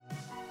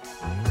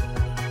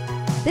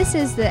This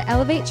is the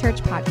Elevate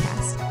Church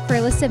podcast. For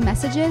a list of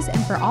messages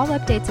and for all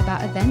updates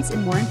about events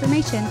and more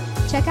information,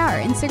 check out our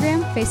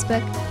Instagram,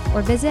 Facebook,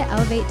 or visit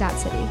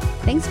elevate.city.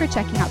 Thanks for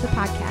checking out the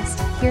podcast.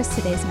 Here's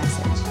today's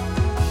message.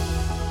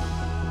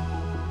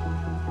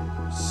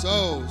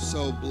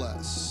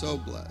 So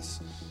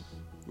blessed.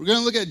 We're going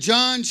to look at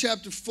John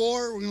chapter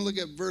 4. We're going to look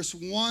at verse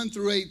 1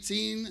 through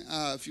 18.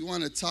 If you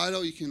want a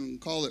title, you can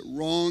call it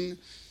Wrong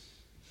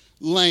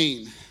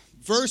Lane.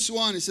 Verse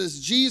 1, it says,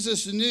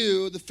 Jesus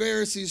knew the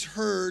Pharisees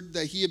heard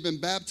that he had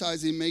been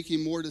baptizing,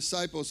 making more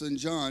disciples than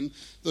John,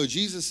 though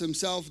Jesus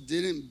himself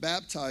didn't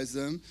baptize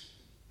them,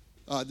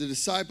 the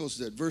disciples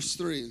did. Verse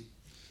 3,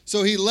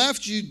 so he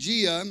left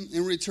Judea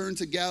and returned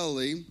to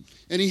Galilee,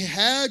 and he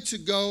had to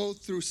go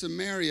through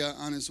Samaria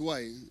on his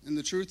way. And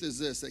the truth is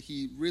this, that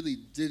he really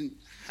didn't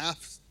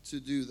have to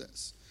do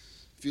this.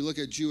 If you look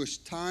at Jewish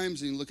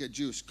times and you look at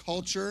Jewish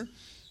culture,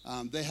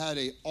 they had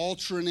an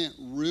alternate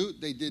route.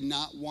 They did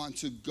not want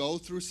to go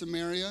through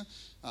Samaria.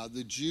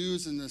 The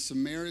Jews and the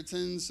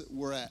Samaritans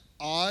were at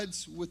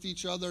odds with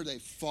each other. They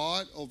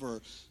fought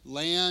over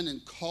land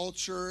and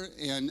culture,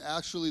 and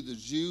actually the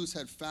Jews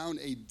had found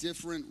a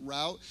different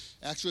route.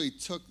 Actually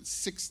took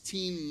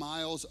 16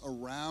 miles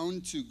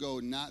around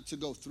not to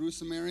go through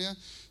Samaria.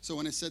 So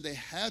when it said they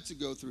had to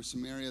go through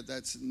Samaria,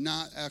 that's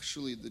not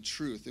actually the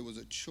truth. It was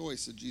a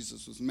choice that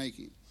Jesus was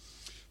making.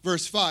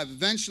 Verse 5,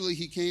 eventually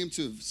he came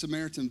to a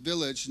Samaritan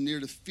village near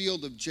the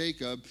field of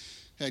Jacob,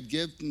 had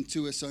given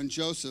to his son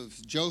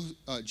Joseph.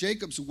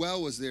 Jacob's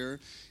well was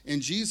there,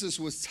 and Jesus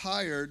was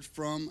tired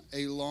from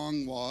a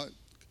long walk,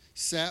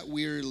 sat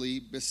wearily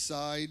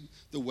beside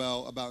the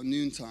well about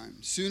noontime.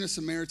 Soon a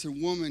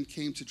Samaritan woman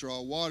came to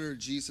draw water.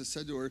 Jesus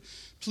said to her,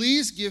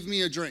 please give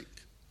me a drink.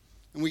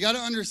 And we got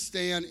to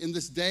understand, in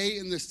this day,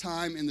 in this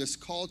time, in this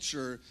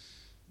culture,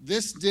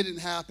 this didn't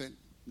happen.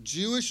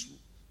 Jewish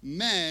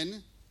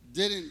men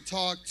didn't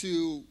talk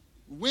to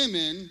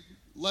women,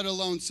 let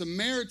alone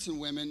Samaritan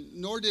women,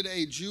 nor did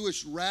a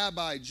Jewish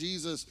rabbi,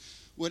 Jesus,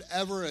 would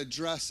ever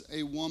address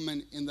a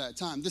woman in that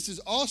time. This is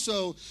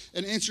also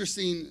an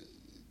interesting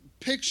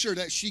picture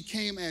that she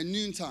came at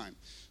noontime.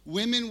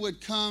 Women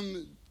would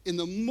come in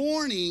the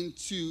morning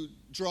to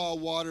draw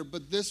water,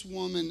 but this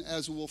woman,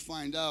 as we'll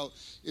find out,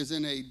 is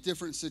in a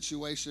different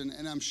situation,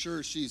 and I'm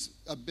sure she's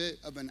a bit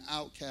of an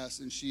outcast,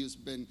 and she has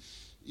been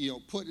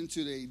put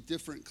into a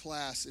different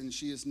class, and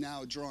she is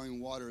now drawing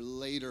water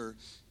later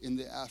in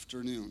the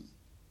afternoon.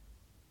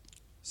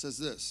 It says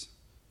this,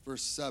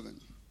 verse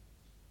 7.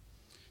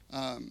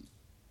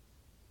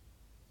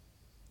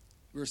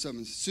 Verse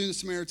 7, soon the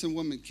Samaritan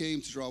woman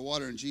came to draw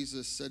water, and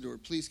Jesus said to her,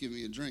 please give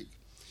me a drink.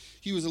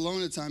 He was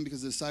alone at the time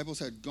because the disciples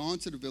had gone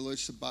to the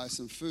village to buy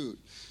some food.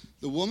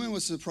 The woman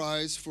was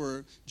surprised,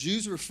 for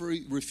Jews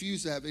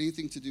refused to have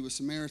anything to do with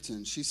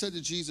Samaritans. She said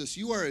to Jesus,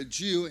 you are a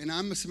Jew, and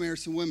I'm a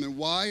Samaritan woman.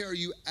 Why are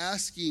you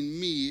asking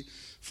me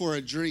for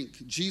a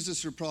drink?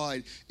 Jesus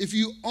replied, if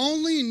you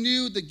only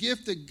knew the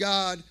gift that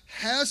God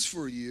has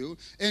for you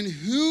and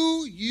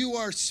who you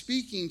are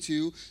speaking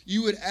to,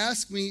 you would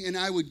ask me, and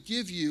I would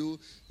give you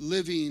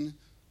living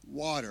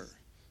water.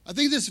 I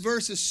think this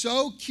verse is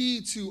so key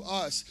to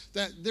us,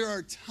 that there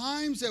are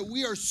times that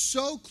we are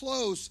so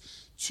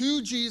close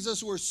to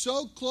Jesus, we're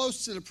so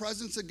close to the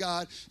presence of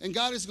God, and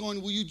God is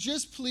going, will you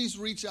just please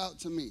reach out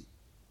to me?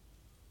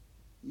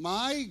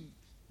 My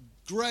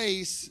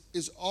grace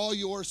is all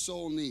your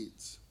soul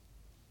needs.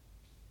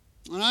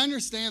 And I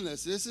understand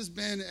this. This has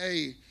been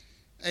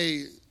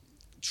a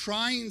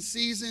trying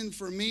season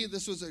for me.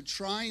 This was a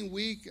trying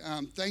week.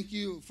 Thank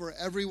you for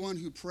everyone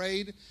who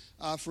prayed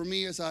for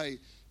me as I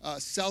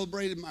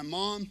celebrated my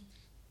mom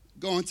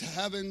going to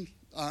heaven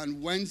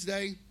on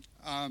Wednesday.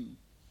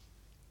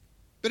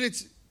 But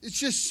it's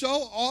just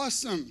so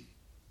awesome.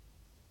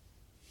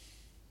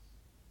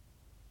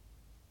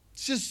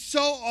 It's just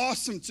so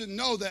awesome to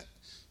know that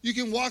you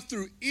can walk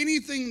through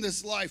anything in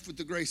this life with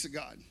the grace of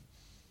God.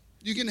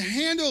 You can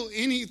handle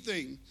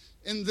anything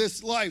in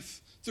this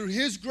life through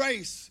His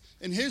grace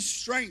and His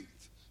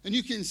strength. And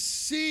you can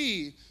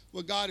see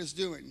what God is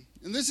doing.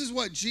 And this is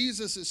what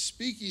Jesus is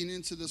speaking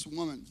into this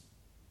woman.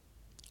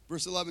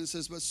 Verse 11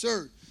 says, but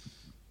sir,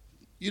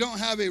 you don't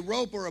have a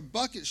rope or a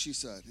bucket, she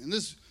said. And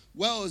this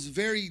well is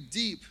very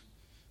deep.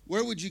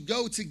 Where would you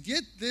go to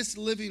get this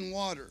living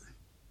water?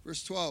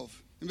 Verse 12,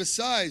 and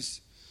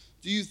besides,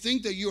 do you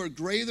think that you are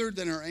greater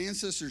than our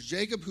ancestor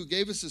Jacob, who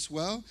gave us this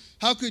well?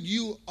 How could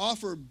you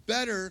offer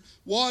better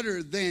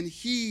water than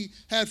he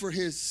had for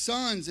his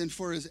sons and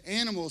for his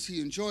animals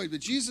he enjoyed? But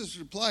Jesus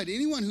replied,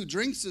 anyone who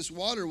drinks this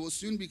water will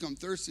soon become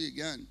thirsty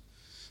again.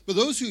 But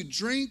those who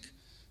drink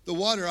the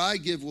water I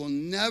give will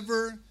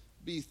never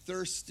be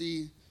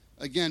thirsty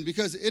again,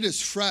 because it is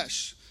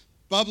fresh,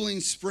 bubbling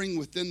spring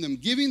within them,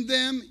 giving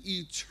them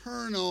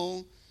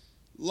eternal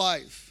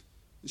life.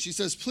 And she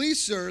says,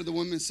 please, sir, the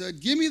woman said,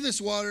 give me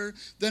this water,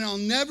 then I'll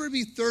never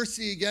be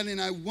thirsty again,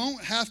 and I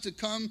won't have to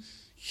come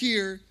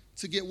here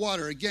to get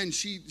water. Again,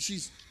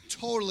 she's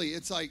totally,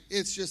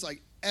 it's just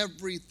like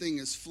everything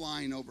is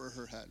flying over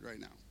her head right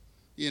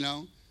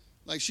now,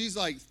 Like she's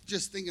like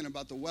just thinking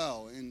about the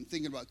well and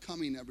thinking about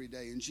coming every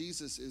day. And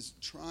Jesus is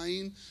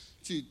trying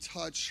to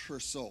touch her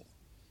soul.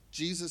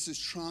 Jesus is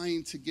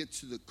trying to get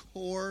to the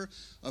core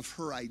of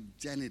her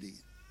identity.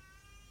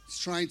 He's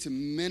trying to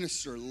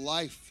minister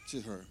life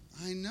to her.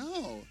 I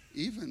know,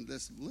 even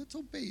this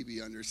little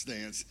baby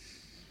understands.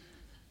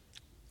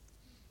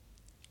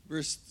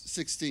 Verse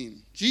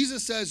 16,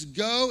 Jesus says,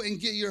 "Go and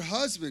get your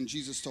husband,"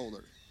 Jesus told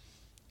her.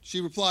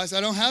 She replies,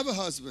 "I don't have a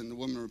husband," the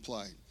woman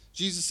replied.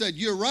 Jesus said,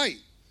 "You're right.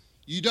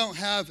 You don't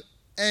have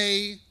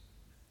a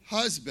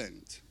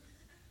husband."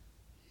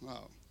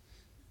 Wow.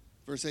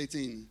 Verse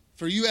 18,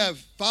 "For you have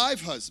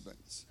 5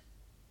 husbands,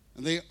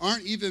 and you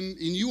aren't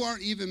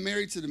even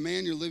married to the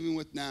man you're living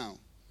with now.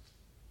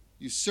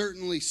 You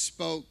certainly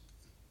spoke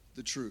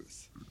the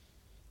truth."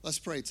 Let's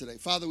pray today.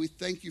 Father, we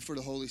thank you for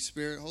the Holy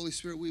Spirit. Holy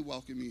Spirit, we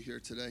welcome you here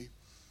today.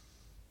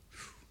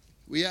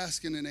 We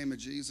ask in the name of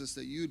Jesus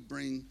that you'd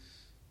bring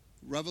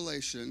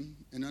revelation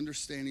and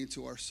understanding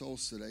to our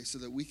souls today so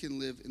that we can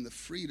live in the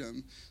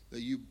freedom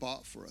that you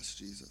bought for us,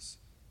 Jesus.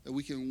 That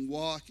we can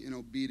walk in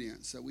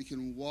obedience, that we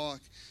can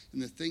walk in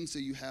the things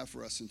that you have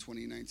for us in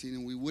 2019,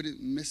 and we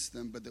wouldn't miss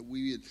them, but that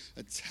we would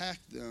attack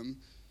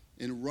them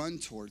and run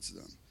towards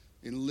them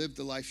and live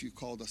the life you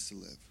called us to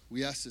live.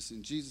 We ask this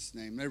in Jesus'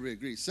 name. Everybody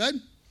agrees?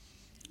 Said?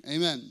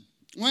 Amen.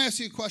 I want to ask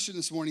you a question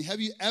this morning. Have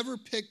you ever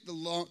picked the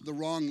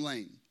wrong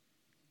lane?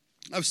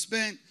 I've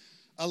spent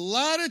a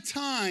lot of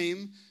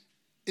time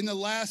in the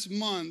last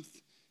month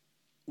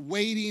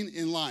waiting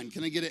in line.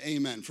 Can I get an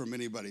amen from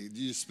anybody?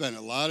 You spend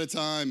a lot of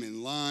time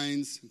in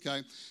lines,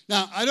 okay?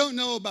 Now, I don't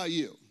know about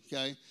you,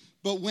 okay?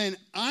 But when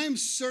I'm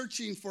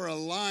searching for a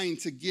line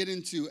to get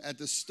into at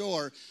the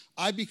store,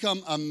 I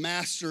become a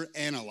master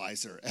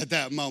analyzer at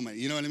that moment.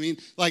 You know what I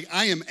mean? Like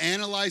I am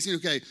analyzing,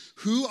 okay,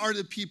 who are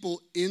the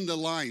people in the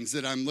lines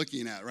that I'm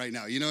looking at right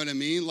now? You know what I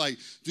mean? Like,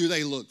 do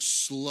they look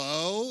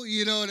slow?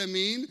 You know what I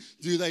mean?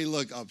 Do they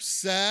look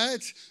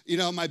upset? You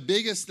know, my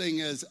biggest thing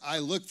is I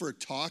look for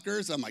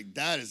talkers. I'm like,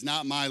 that is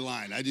not my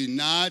line. I do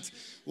not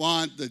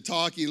want the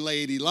talking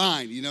lady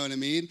line. You know what I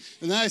mean?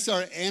 And then I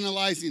start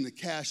analyzing the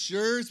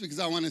cashiers because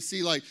I want to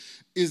see like,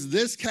 is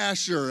this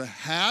cashier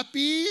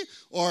happy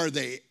or are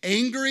they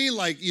angry?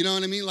 Like, you know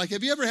what I mean? Like,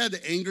 have you ever had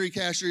the angry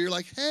cashier? You're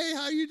like, "Hey,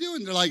 how you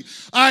doing?" They're like,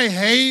 "I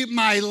hate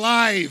my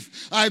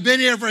life. I've been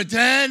here for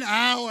 10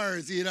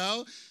 hours, you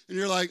know?" And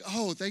you're like,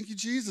 "Oh, thank you,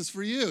 Jesus,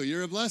 for you.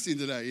 You're a blessing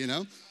today, you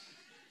know?"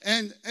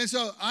 And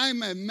so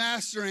I'm a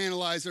master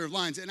analyzer of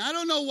lines. And I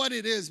don't know what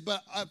it is,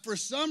 but for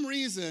some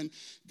reason,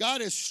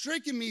 God has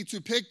stricken me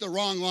to pick the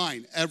wrong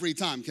line every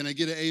time. Can I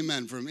get an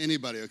amen from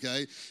anybody,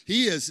 okay?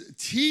 He is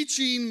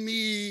teaching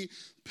me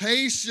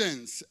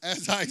patience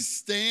as I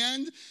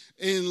stand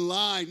in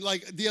line.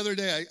 Like the other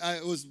day,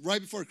 it was right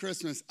before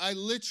Christmas. I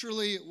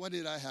literally, what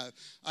did I have?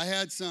 I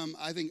had some,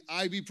 I think,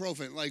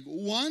 ibuprofen. Like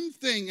one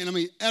thing, and I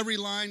mean, every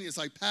line is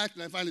like packed,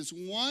 and I find this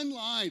one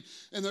line,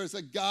 and there's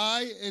a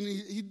guy, and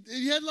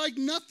he had like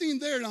nothing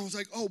there, and I was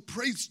like, "Oh,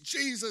 praise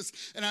Jesus."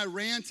 And I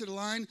ran to the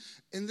line,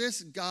 and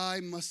this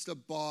guy must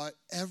have bought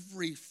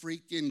every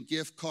freaking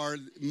gift card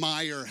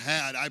Meijer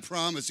had, I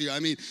promise you. I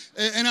mean,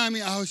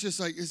 I was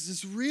just like, "Is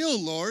this real,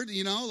 Lord?"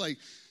 You know, like,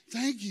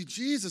 thank you,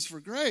 Jesus,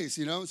 for grace,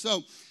 you know.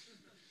 So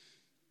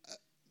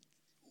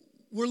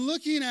we're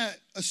looking at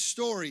a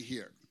story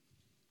here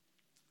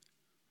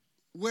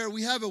where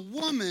we have a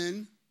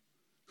woman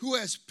who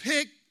has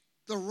picked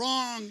the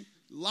wrong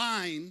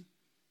line,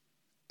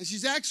 and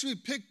she's actually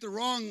picked the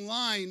wrong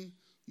line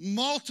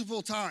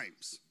multiple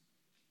times,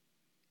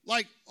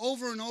 like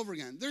over and over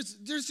again.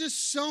 There's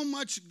just so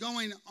much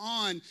going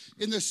on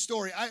in this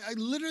story. I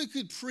literally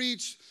could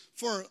preach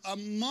for a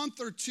month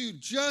or two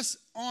just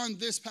on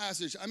this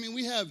passage. I mean,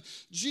 we have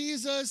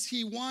Jesus.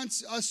 He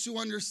wants us to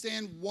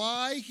understand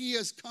why he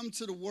has come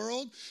to the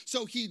world.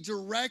 So he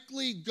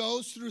directly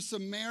goes through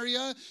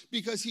Samaria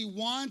because he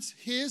wants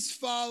his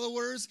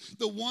followers,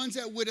 the ones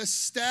that would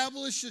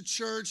establish the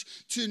church,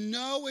 to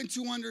know and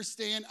to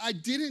understand, I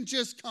didn't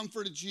just come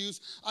for the Jews.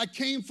 I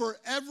came for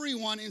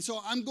everyone. And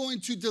so I'm going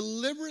to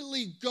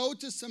deliberately go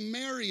to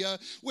Samaria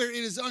where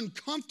it is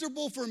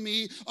uncomfortable for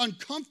me,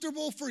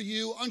 uncomfortable for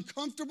you,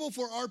 uncomfortable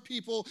for our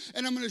people.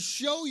 And I'm going to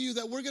show you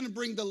that we're going to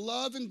bring the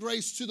love and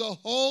grace to the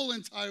whole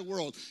entire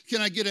world.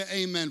 Can I get an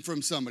amen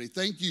from somebody?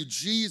 Thank you,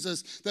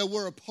 Jesus, that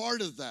we're a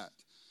part of that.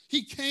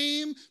 He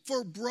came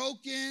for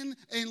broken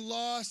and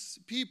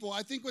lost people.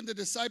 I think when the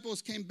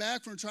disciples came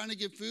back from trying to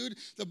get food,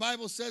 the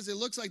Bible says it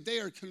looks like they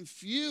are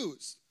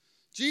confused.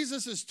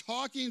 Jesus is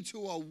talking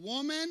to a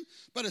woman,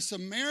 but a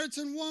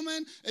Samaritan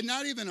woman, and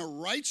not even a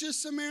righteous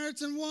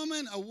Samaritan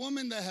woman, a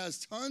woman that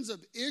has tons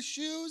of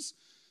issues.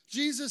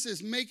 Jesus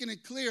is making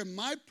it clear,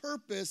 my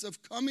purpose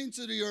of coming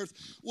to the earth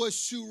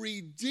was to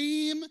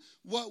redeem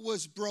what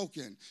was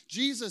broken.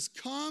 Jesus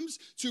comes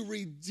to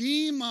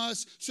redeem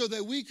us so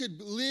that we could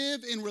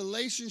live in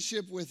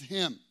relationship with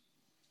him.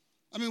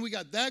 I mean, we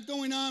got that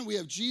going on. We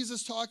have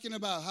Jesus talking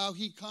about how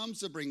he comes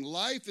to bring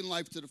life and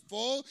life to the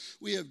full.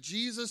 We have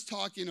Jesus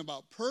talking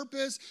about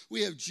purpose.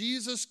 We have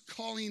Jesus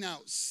calling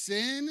out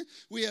sin.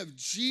 We have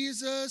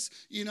Jesus,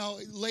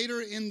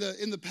 later in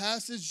the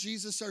passage,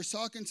 Jesus starts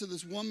talking to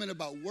this woman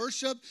about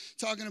worship,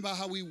 talking about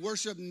how we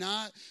worship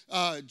not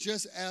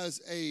just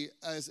as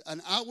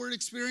an outward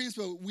experience,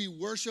 but we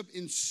worship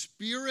in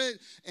spirit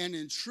and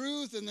in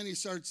truth. And then he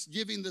starts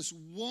giving this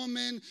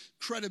woman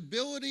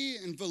credibility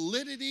and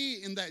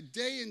validity in that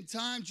day and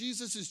time.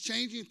 Jesus is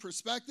changing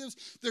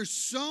perspectives. There's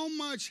so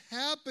much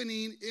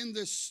happening in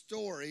this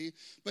story,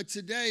 but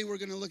today we're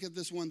going to look at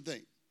this one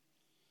thing.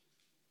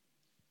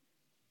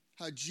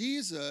 How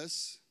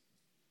Jesus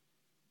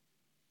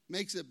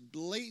makes it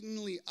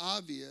blatantly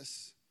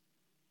obvious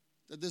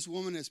that this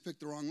woman has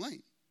picked the wrong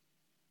lane.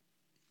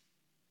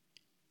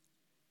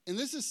 And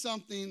this is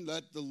something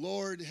that the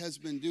Lord has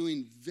been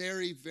doing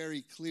very,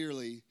 very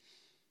clearly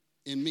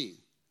in me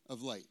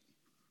of late.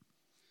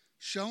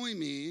 Showing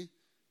me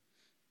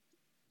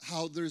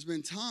how there's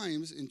been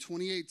times in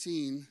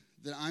 2018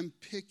 that I'm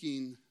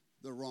picking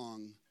the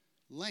wrong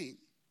lane.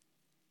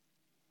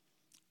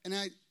 And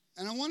I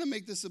want to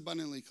make this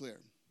abundantly clear.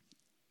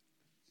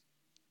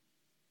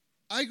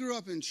 I grew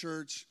up in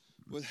church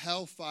with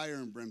hell, fire,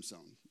 and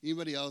brimstone.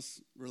 Anybody else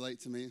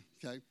relate to me?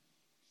 Okay.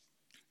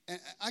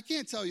 And I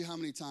can't tell you how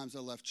many times I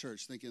left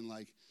church thinking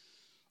like,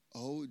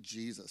 oh,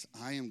 Jesus,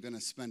 I am going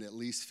to spend at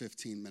least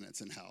 15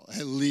 minutes in hell.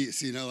 At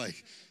least,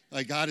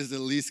 like God is at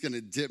least going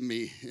to dip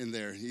me in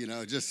there,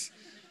 just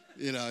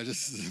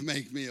to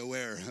make me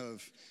aware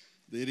of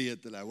the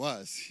idiot that I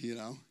was,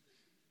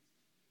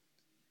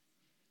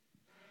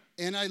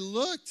 And I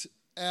looked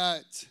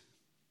at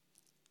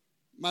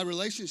my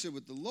relationship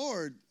with the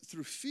Lord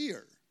through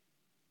fear.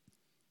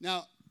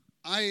 Now,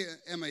 I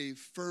am a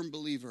firm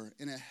believer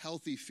in a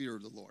healthy fear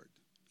of the Lord.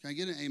 Can I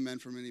get an amen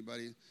from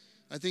anybody?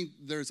 I think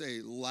there's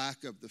a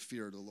lack of the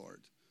fear of the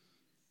Lord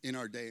in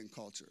our day and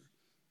culture.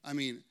 I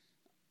mean,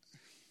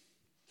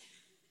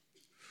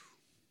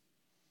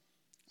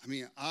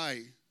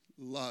 I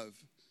love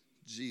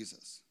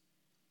Jesus.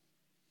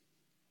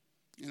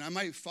 And I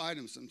might fight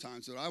him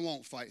sometimes, but I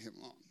won't fight him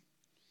long.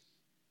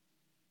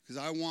 Because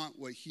I want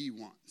what he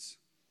wants.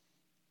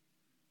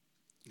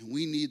 And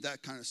we need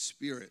that kind of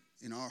spirit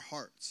in our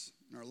hearts,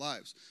 in our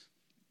lives.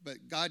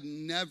 But God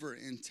never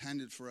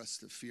intended for us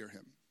to fear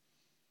him.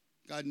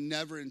 God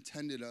never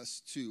intended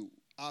us to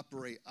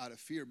operate out of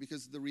fear,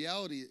 because the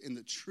reality and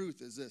the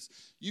truth is this: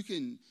 you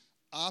can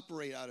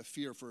operate out of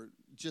fear for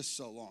just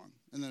so long,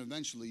 and then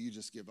eventually you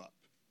just give up.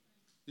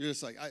 You're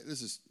just like,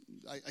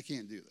 I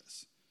can't do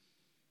this.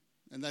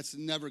 And that's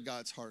never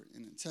God's heart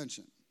and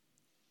intention.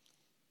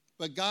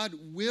 But God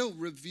will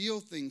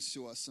reveal things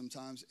to us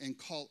sometimes and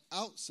call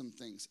out some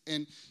things.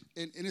 And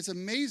it's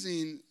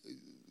amazing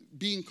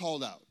being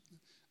called out.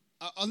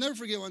 I'll never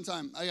forget one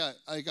time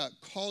I got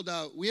called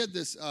out. We had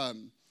this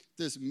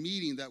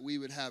meeting that we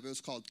would have. It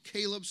was called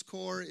Caleb's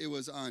Core. It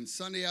was on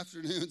Sunday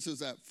afternoons. It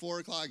was at 4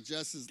 o'clock.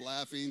 Jess is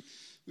laughing.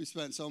 We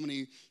spent so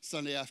many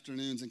Sunday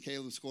afternoons in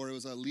Caleb's Core. It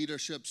was a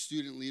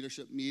student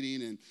leadership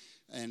meeting,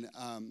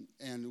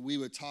 and we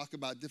would talk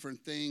about different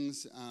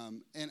things.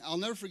 And I'll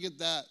never forget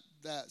that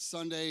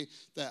Sunday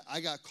that I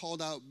got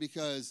called out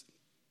because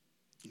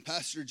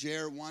Pastor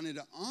Jared wanted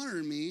to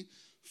honor me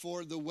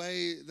for the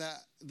way that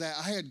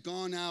I had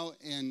gone out,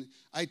 and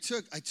I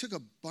took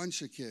a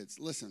bunch of kids.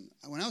 Listen,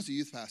 when I was a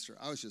youth pastor,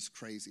 I was just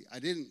crazy. I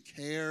didn't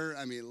care.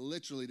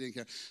 Literally didn't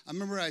care. I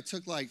remember I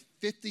took like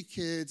 50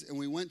 kids, and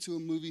we went to a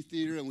movie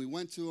theater, and we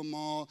went to a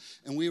mall,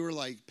 and we were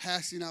like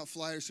passing out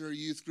flyers to our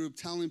youth group,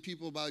 telling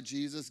people about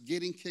Jesus,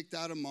 getting kicked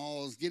out of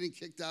malls, getting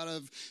kicked out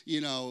of,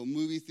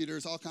 movie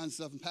theaters, all kinds of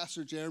stuff. And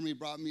Pastor Jeremy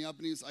brought me up,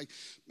 and he was like,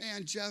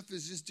 man, Jeff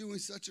is just doing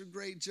such a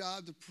great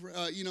job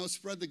to,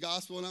 spread the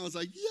gospel. And I was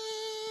like, yeah.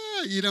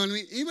 You know what I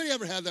mean? Anybody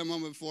ever had that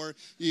moment before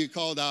you get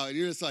called out and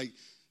you're just like,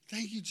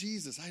 thank you,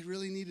 Jesus. I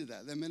really needed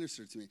that. That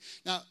ministered to me.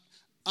 Now,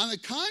 on the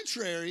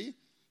contrary,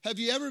 have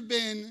you ever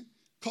been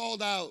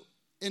called out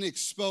and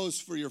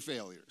exposed for your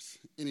failures?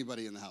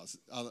 Anybody in the house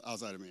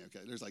outside of me?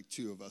 Okay, there's like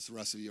 2 of us. The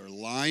rest of you are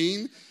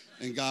lying,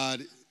 and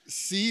God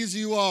sees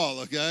you all,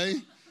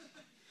 okay?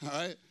 All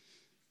right?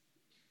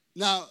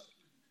 Now,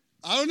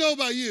 I don't know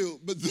about you,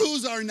 but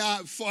those are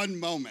not fun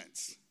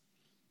moments.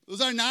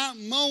 Those are not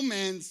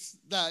moments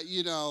that,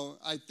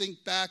 I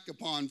think back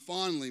upon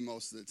fondly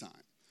most of the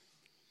time.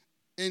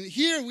 And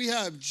here we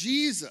have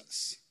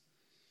Jesus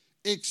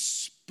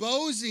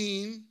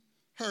exposing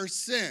her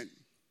sin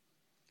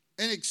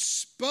and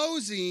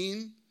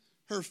exposing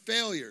her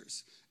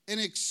failures and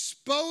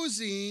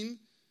exposing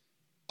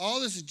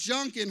all this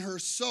junk in her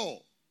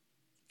soul,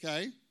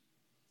 okay?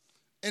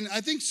 And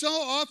I think so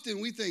often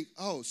we think,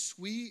 oh,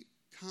 sweet,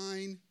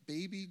 kind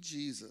baby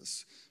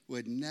Jesus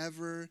would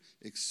never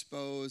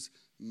expose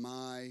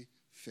my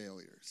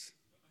failures,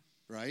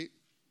 right?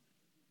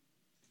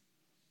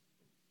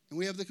 And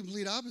we have the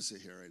complete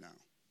opposite here right now.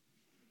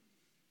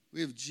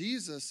 We have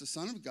Jesus, the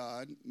Son of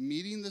God,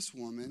 meeting this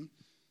woman,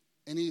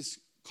 and he's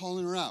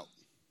calling her out.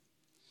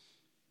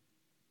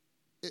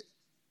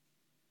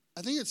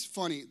 I think it's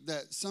funny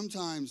that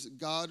sometimes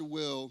God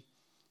will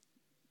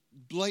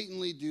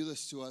blatantly do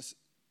this to us,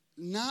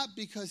 not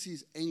because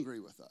he's angry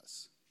with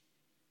us.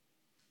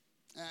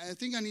 I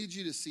think I need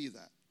you to see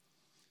that.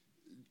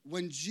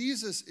 When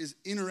Jesus is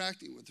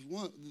interacting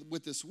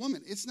with this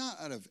woman, it's not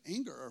out of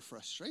anger or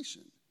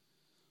frustration.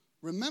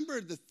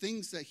 Remember the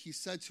things that he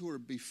said to her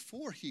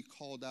before he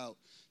called out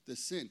the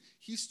sin.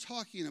 He's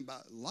talking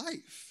about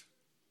life.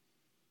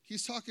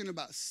 He's talking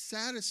about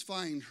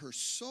satisfying her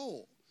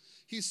soul.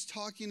 He's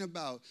talking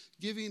about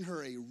giving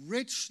her a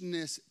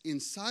richness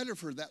inside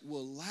of her that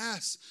will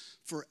last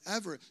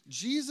forever.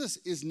 Jesus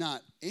is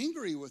not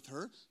angry with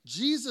her.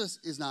 Jesus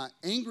is not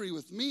angry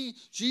with me.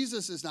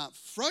 Jesus is not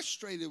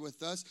frustrated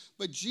with us.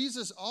 But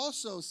Jesus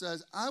also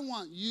says, I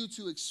want you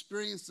to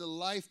experience the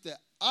life that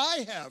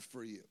I have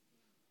for you.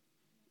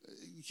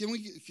 Can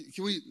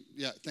we,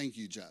 yeah, thank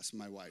you, Jess,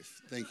 my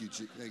wife. Thank you.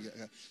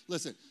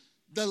 Listen,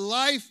 the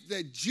life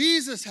that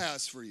Jesus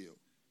has for you.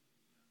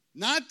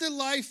 Not the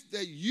life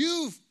that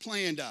you've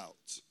planned out.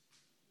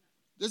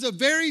 There's a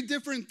very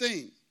different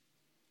thing.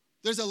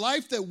 There's a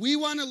life that we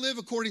want to live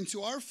according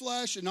to our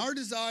flesh and our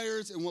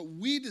desires and what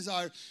we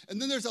desire.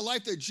 And then there's a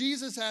life that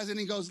Jesus has, and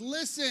he goes,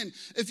 listen,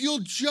 if you'll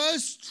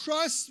just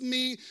trust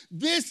me,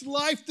 this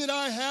life that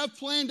I have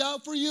planned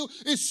out for you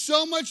is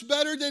so much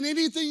better than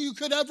anything you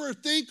could ever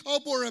think,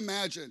 hope, or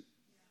imagine.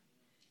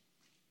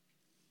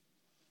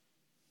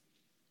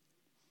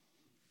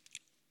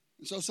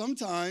 And so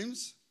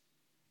sometimes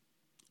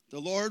the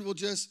Lord will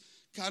just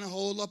kind of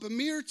hold up a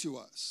mirror to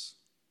us,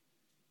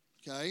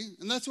 okay?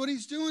 And that's what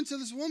he's doing to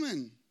this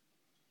woman.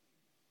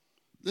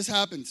 This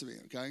happened to me,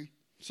 okay?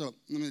 So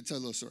let me tell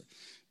you a little story.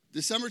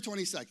 December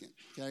 22nd,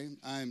 okay?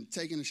 I'm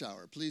taking a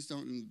shower. Please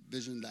don't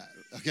envision that,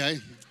 okay?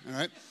 All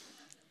right?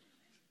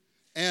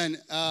 And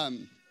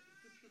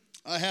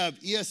I have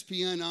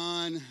ESPN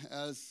on,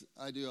 as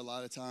I do a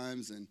lot of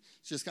times, and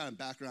it's just kind of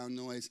background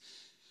noise.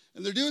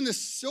 And they're doing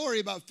this story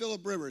about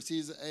Philip Rivers.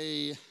 He's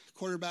a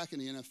quarterback in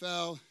the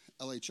NFL,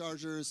 LA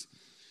Chargers,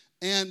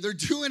 and they're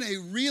doing a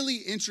really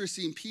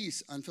interesting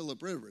piece on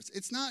Philip Rivers.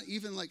 It's not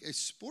even like a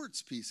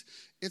sports piece.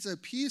 It's a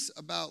piece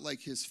about like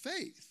his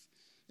faith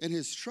and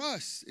his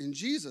trust in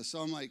Jesus. So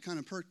I'm like kind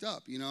of perked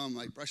up, you know, I'm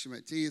like brushing my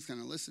teeth, kind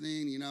of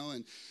listening, you know,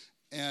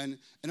 and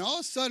all of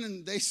a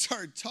sudden they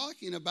start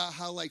talking about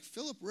how like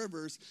Philip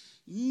Rivers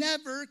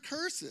never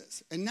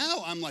curses. And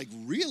now I'm like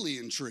really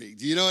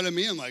intrigued. You know what I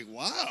mean? I'm like,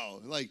 wow,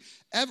 like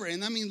ever.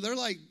 And I mean, they're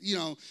like, you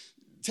know,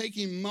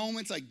 taking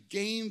moments, like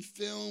game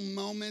film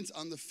moments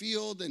on the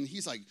field, and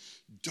he's like,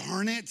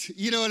 darn it,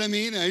 you know what I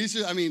mean? And he's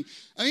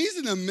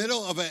in the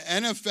middle of an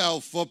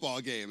NFL football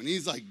game, and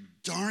he's like,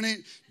 darn it,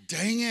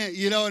 dang it,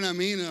 you know what I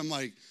mean? And I'm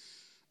like,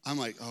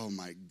 oh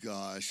my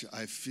gosh,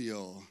 I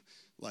feel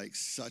like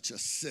such a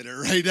sinner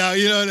right now,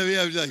 you know what I mean?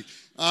 I'm like,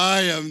 I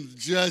am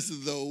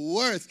just the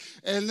worst.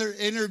 And they're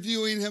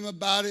interviewing him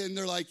about it, and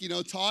they're like, you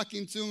know,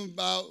 talking to him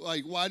about,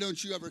 like, why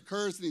don't you ever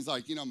curse? And he's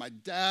like, you know, my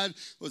dad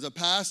was a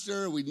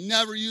pastor. We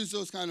never use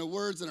those kind of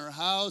words in our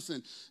house.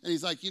 And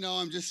he's like, you know,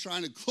 I'm just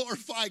trying to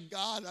glorify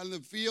God on the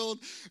field.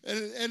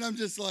 And I'm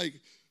just like,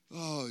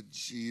 oh,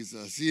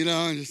 Jesus, you know,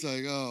 I'm just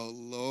like, oh,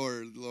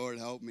 Lord,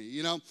 help me,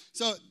 you know?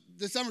 So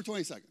December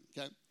 22nd,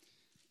 okay?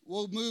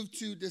 We'll move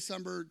to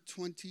December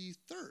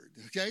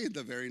 23rd, okay,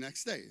 the very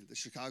next day. The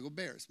Chicago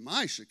Bears,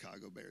 the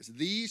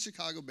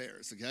Chicago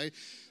Bears, okay,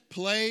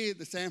 play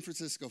the San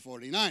Francisco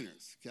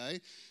 49ers, okay?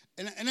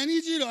 And I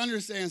need you to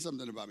understand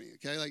something about me,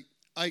 okay?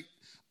 Like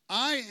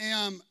I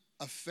am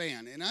a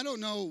fan, and I don't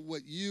know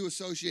what you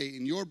associate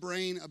in your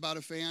brain about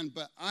a fan,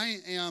 but I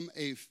am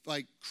a,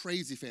 like,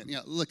 crazy fan. Yeah,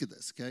 look at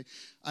this, okay?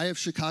 I have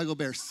Chicago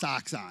Bears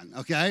socks on,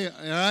 okay?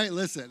 All right,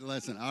 listen,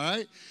 all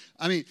right?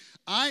 I mean,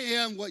 I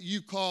am what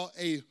you call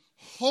a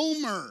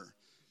homer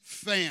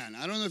fan.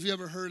 I don't know if you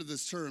ever heard of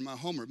this term, a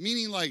homer,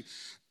 meaning like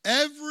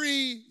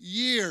every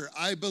year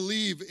I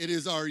believe it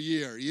is our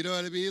year. You know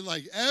what I mean?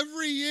 Like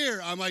every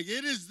year I'm like,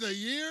 it is the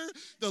year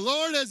the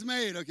Lord has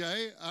made,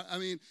 okay? I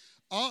mean,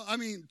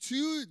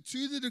 to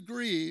the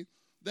degree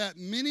that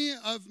many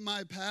of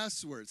my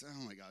passwords,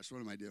 oh my gosh, what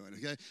am I doing,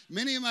 okay?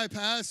 Many of my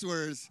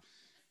passwords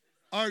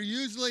are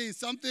usually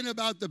something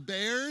about the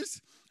Bears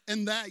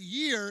and that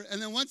year,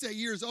 and then once that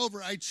year is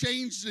over, I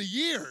change the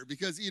year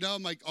because, you know,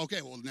 I'm like,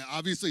 okay, well, now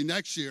obviously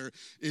next year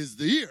is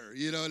the year,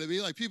 you know what I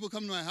mean? Like people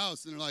come to my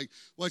house and they're like,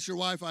 what's your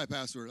Wi-Fi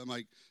password? I'm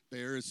like,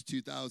 Bears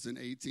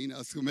 2018,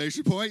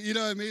 exclamation point, you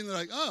know what I mean? They're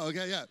like, oh,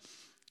 okay, yeah,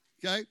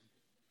 okay?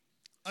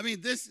 I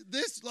mean, this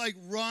like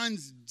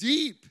runs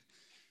deep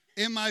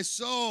in my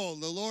soul.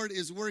 The Lord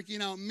is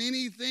working out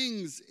many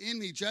things in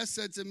me. Jess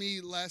said to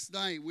me last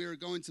night, we were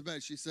going to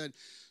bed, she said,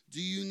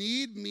 do you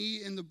need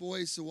me and the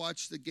boys to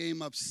watch the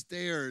game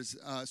upstairs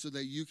so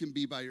that you can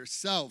be by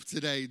yourself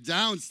today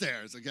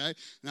downstairs, okay?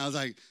 And I was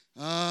like,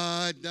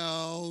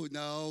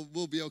 no,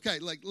 we'll be okay.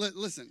 Like,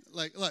 listen,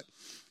 look,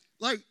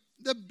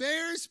 the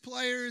Bears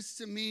players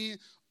to me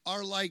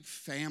are like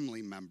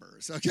family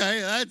members,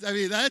 okay?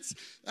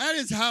 That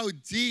is how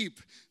deep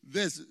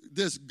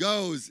this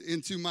goes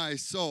into my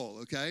soul,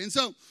 okay? And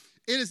so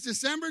it is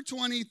December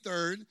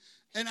 23rd,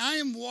 And I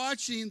am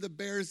watching the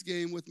Bears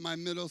game with my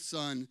middle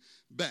son,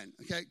 Ben,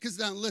 okay? Because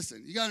now,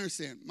 listen, you got to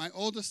understand, my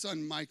oldest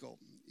son, Michael,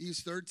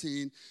 he's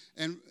 13,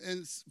 and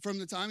from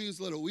the time he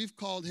was little, we've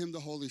called him the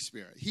Holy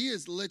Spirit. He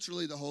is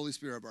literally the Holy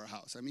Spirit of our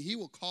house. I mean, he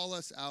will call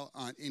us out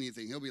on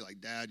anything. He'll be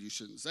like, Dad, you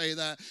shouldn't say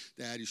that.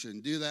 Dad, you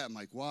shouldn't do that. I'm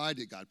like, why?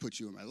 Did God put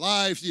you in my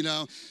life, you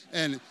know?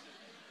 And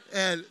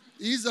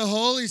he's the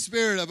Holy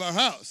Spirit of our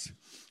house.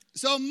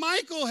 So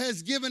Michael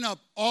has given up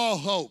all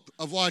hope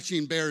of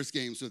watching Bears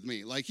games with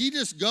me. Like, he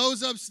just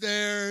goes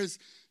upstairs,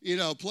 you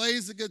know,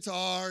 plays the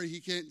guitar. He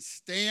can't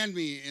stand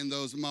me in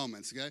those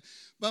moments, okay?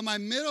 But my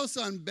middle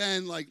son,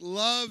 Ben, like,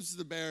 loves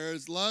the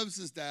Bears, loves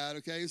his dad,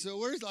 okay? So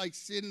we're, like,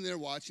 sitting there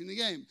watching the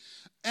game.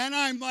 And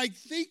I'm, like,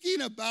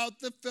 thinking about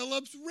the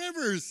Phillips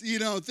Rivers, you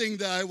know, thing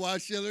that I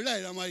watched the other day.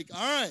 And I'm like,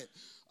 all right,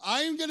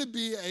 I am going to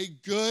be a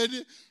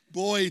good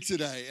boy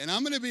today, and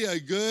I'm going to be a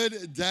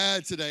good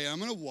dad today. I'm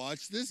going to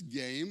watch this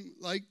game,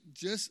 like,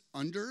 just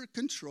under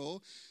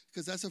control,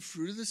 because that's a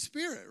fruit of the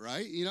Spirit,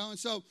 right? You know, and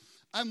so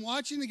I'm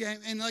watching the game,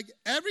 and, like,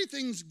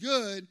 everything's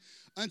good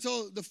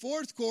until the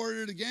fourth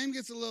quarter. The game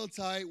gets a little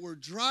tight. We're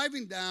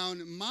driving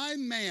down. My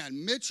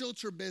man, Mitchell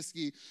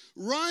Trubisky,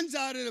 runs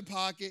out of the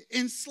pocket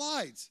and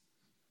slides.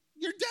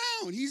 You're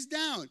down. He's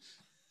down.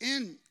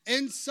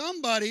 And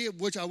somebody,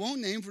 which I won't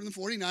name from the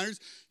 49ers,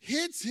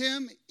 hits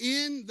him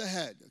in the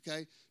head,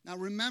 okay? Now,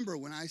 remember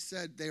when I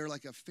said they are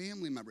like a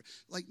family member.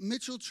 Like,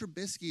 Mitchell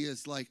Trubisky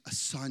is like a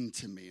son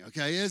to me,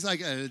 okay? He is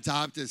like an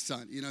adopted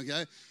son, you know,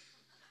 okay?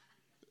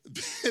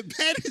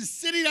 Ben is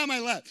sitting on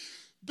my lap.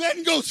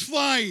 Ben goes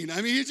flying.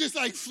 I mean, he just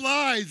like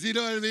flies, you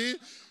know what I mean?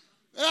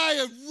 And I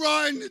have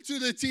run to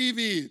the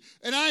TV,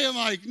 and I am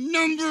like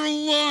number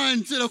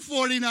one to the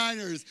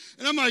 49ers.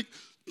 And I'm like,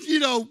 you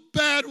know,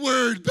 bad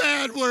word,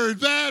 bad word,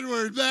 bad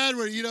word, bad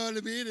word, you know what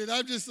I mean? And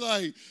I'm just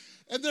like,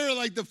 and they're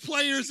like, the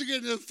players are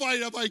getting in a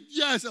fight. I'm like,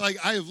 yes. Like,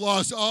 I have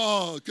lost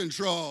all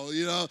control,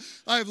 you know.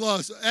 I've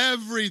lost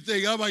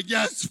everything. I'm like,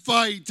 yes,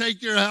 fight.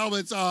 Take your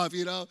helmets off,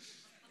 you know.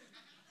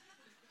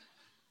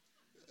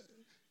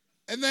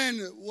 And then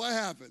what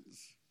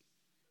happens?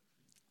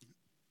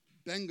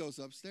 Ben goes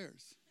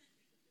upstairs.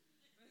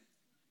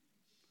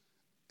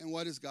 And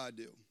what does God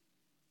do?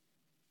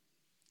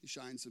 He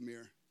shines a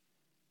mirror.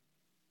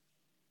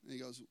 And he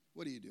goes,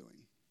 what are you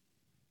doing?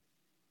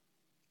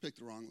 Picked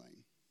the wrong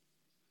lane.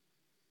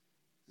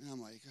 And I'm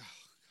like,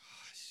 oh,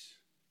 gosh.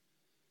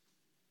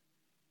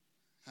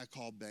 I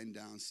called Ben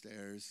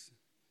downstairs,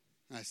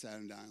 and I sat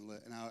him down,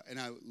 and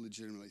I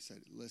legitimately said,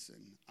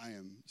 listen, I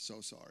am so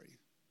sorry.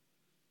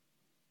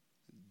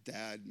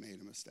 Dad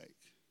made a mistake.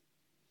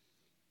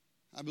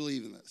 I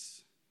believe in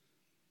this.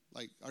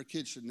 Like, our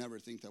kids should never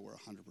think that we're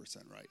 100%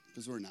 right,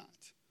 because we're not.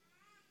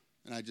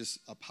 And I just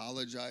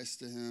apologized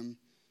to him.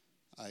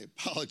 I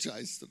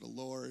apologize to the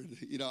Lord.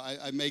 You know,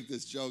 I make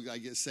this joke. I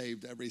get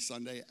saved every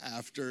Sunday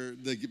after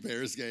the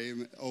Bears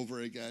game over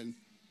again.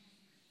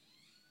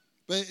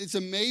 But it's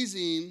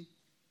amazing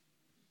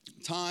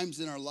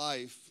times in our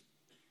life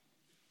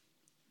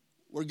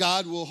where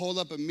God will hold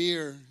up a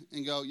mirror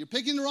and go, you're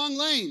picking the wrong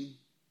lane.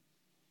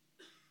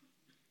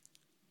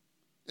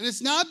 And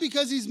it's not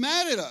because he's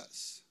mad at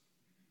us.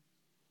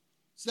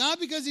 It's not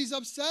because he's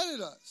upset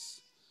at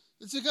us.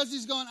 It's because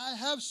he's going, I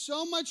have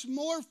so much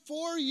more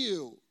for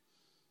you.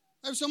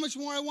 I have so much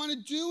more I want to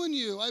do in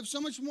you. I have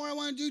so much more I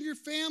want to do in your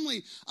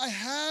family. I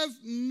have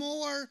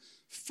more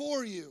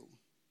for you.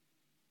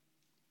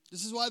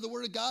 This is why the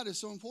Word of God is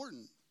so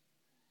important.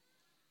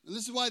 And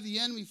this is why the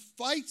enemy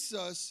fights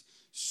us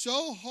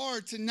so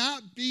hard to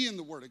not be in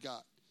the Word of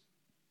God.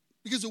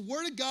 Because the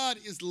Word of God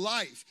is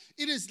life.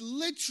 It is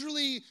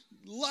literally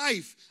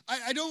life.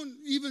 I don't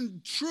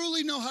even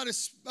truly know how to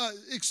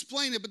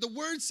explain it, but the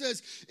Word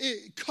says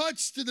it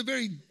cuts to the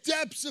very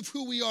depths of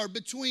who we are,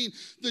 between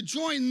the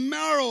joint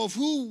marrow of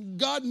who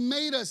God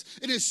made us,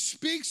 and it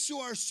speaks to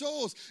our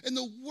souls. And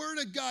the Word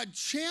of God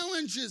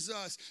challenges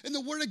us, and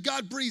the Word of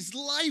God breathes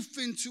life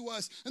into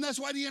us. And that's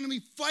why the enemy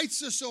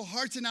fights us so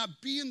hard to not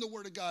be in the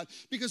Word of God,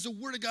 because the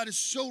Word of God is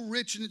so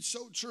rich and it's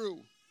so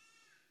true.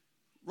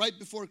 Right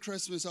before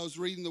Christmas, I was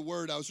reading the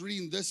Word. I was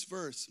reading this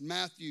verse,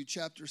 Matthew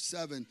chapter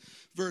 7,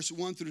 verse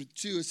 1 through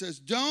 2. It says,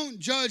 don't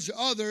judge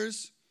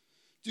others.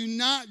 Do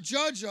not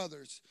judge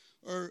others,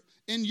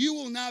 and you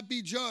will not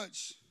be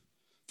judged.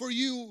 For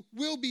you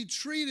will be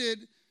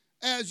treated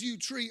as you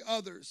treat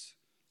others.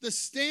 The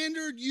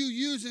standard you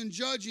use in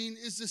judging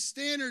is the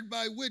standard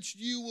by which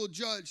you will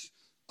judge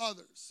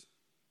others.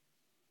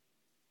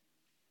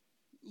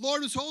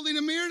 Lord was holding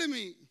a mirror to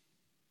me.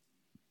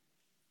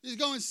 He's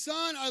going,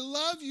 son, I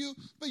love you,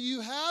 but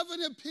you have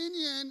an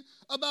opinion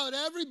about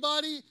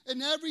everybody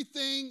and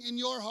everything in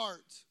your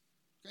heart.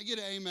 Can I get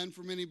an amen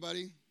from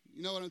anybody?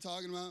 You know what I'm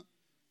talking about?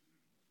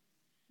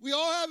 We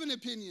all have an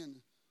opinion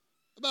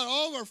about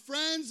all of our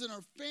friends and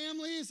our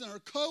families and our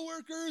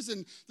coworkers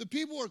and the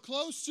people we're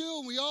close to,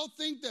 and we all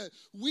think that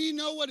we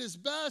know what is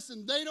best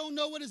and they don't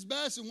know what is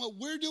best, and what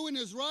we're doing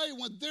is right and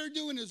what they're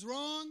doing is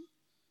wrong.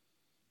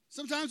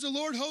 Sometimes the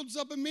Lord holds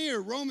up a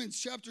mirror. Romans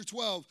chapter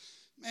 12.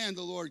 Man,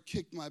 the Lord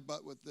kicked my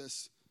butt with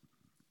this.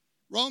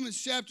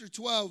 Romans chapter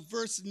 12,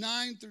 verse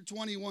 9 through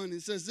 21.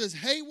 It says this,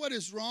 hate what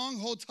is wrong,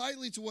 hold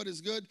tightly to what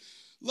is good.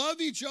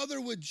 Love each other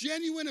with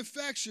genuine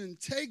affection.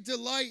 Take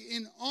delight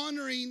in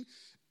honoring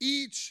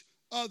each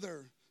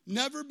other.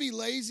 Never be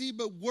lazy,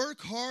 but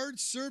work hard.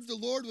 Serve the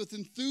Lord with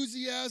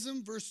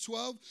enthusiasm. Verse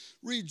 12,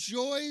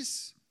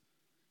 rejoice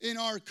in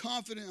our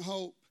confident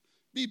hope.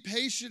 Be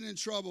patient in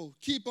trouble.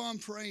 Keep on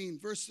praying.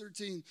 Verse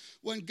 13,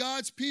 when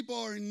God's people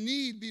are in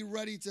need, be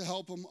ready to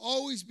help them.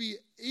 Always be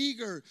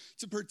eager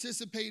to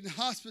participate in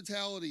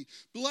hospitality.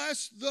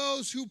 Bless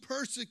those who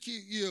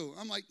persecute you.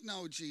 I'm like,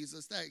 no,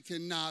 Jesus, that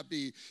cannot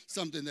be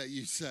something that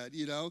you said,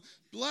 you know.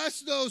 Bless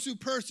those who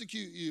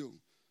persecute you.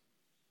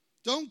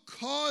 Don't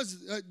curse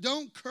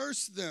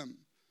them.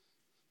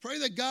 Pray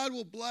that God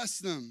will bless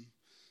them.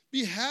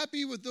 Be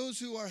happy with those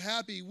who are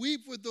happy.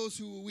 Weep with those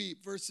who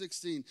weep. Verse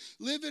 16.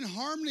 Live in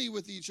harmony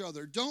with each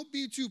other. Don't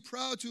be too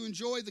proud to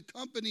enjoy the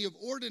company of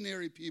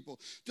ordinary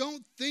people.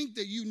 Don't think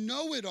that you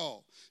know it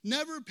all.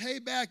 Never pay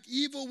back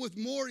evil with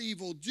more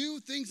evil. Do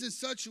things in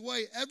such a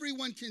way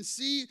everyone can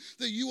see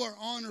that you are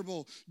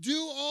honorable.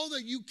 Do all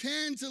that you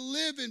can to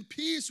live in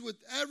peace with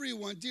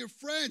everyone. Dear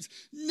friends,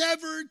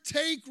 never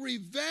take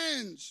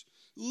revenge.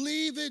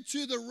 Leave it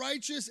to the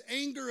righteous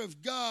anger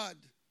of God.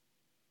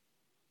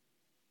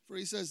 For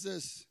he says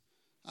this,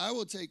 I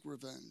will take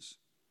revenge.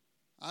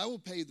 I will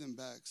pay them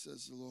back,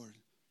 says the Lord.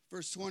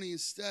 Verse 20,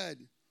 instead,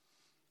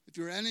 if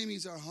your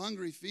enemies are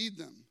hungry, feed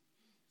them.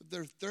 If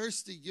they're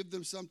thirsty, give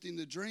them something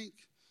to drink.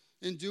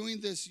 In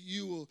doing this,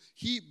 you will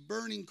heap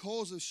burning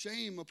coals of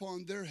shame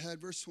upon their head.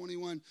 Verse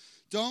 21,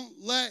 don't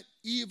let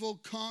evil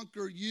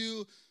conquer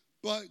you,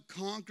 but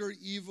conquer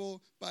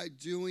evil by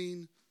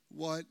doing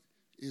what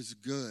is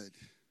good.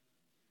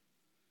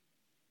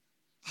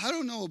 I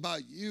don't know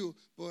about you,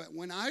 but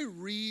when I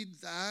read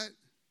that,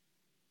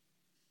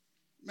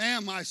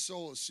 man, my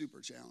soul is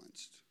super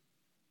challenged.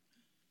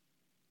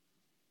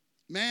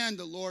 Man,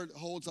 the Lord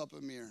holds up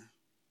a mirror.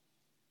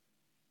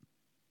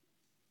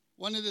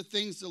 One of the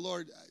things the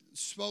Lord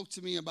spoke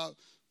to me about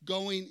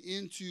going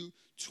into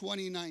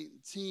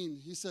 2019,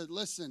 he said,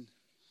 listen,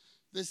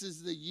 this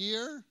is the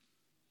year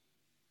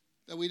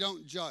that we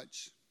don't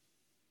judge.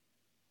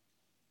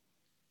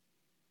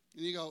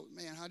 And you go,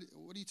 man,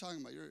 what are you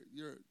talking about?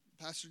 You're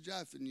Pastor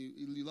Jeff, and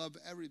you love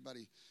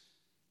everybody.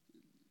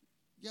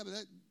 Yeah, but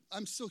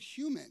I'm still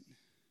human.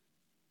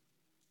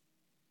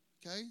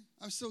 Okay?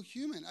 I'm still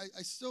human.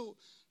 I still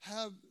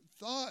have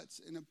thoughts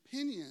and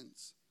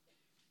opinions.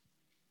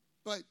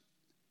 But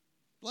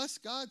bless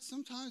God,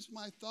 sometimes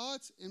my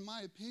thoughts and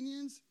my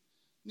opinions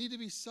need to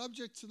be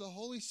subject to the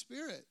Holy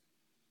Spirit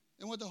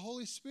and what the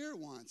Holy Spirit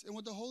wants and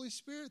what the Holy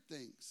Spirit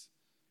thinks.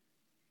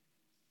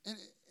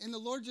 And the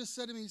Lord just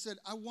said to me, he said,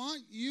 I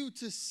want you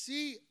to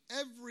see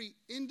every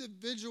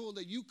individual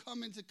that you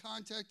come into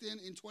contact in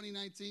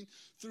 2019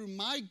 through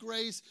my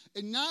grace,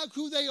 and not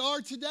who they are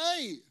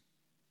today,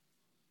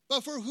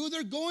 but for who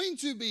they're going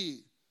to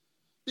be.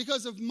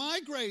 Because of my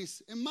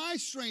grace and my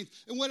strength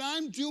and what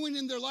I'm doing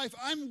in their life,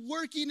 I'm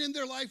working in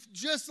their life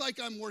just like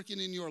I'm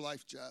working in your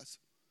life, Jess.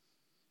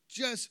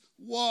 Just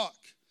walk.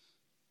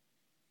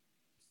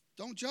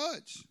 Don't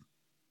judge.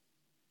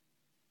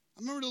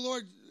 I remember the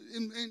Lord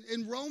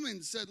in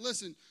Romans said,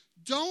 listen,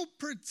 don't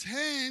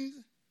pretend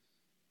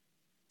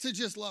to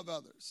just love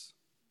others.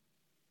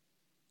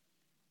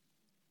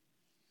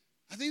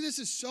 I think this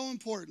is so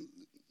important.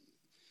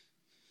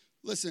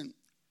 Listen,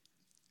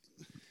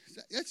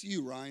 that's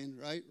you, Ryan,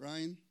 right?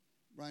 Ryan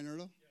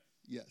Erlo?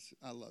 Yes,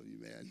 I love you,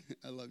 man.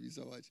 I love you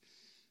so much.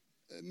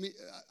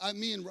 I've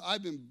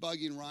been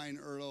bugging Ryan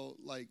Erlo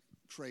like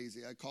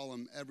crazy. I call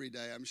him every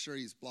day. I'm sure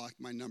he's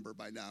blocked my number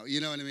by now. You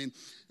know what I mean?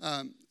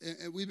 And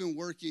we've been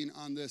working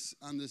on this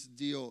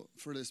deal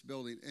for this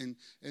building.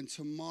 And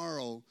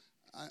tomorrow,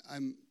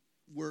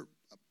 we're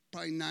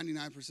probably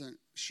 99%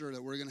 sure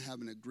that we're going to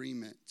have an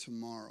agreement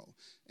tomorrow.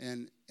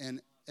 And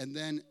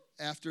then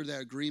after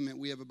that agreement,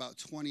 we have about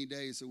 20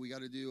 days that we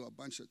got to do a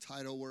bunch of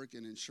title work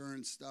and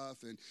insurance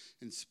stuff and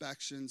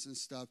inspections and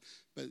stuff.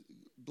 But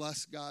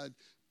bless God,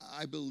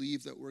 I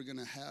believe that we're going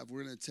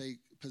to take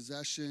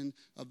possession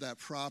of that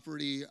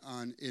property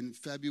in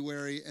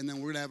February, and then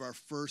we're going to have our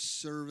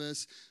first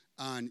service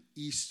on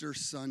Easter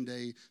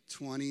Sunday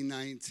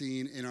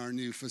 2019 in our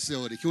new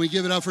facility. Can we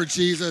give it up for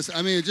Jesus?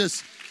 I mean, it's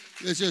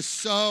just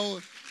so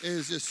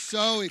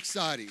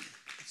exciting.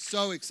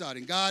 So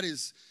exciting. God,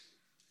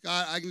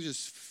 I can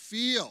just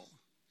feel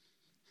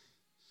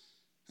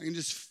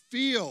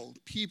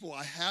people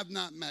I have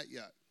not met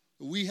yet,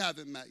 we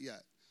haven't met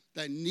yet,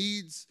 that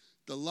needs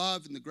the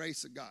love and the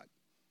grace of God.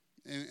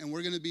 And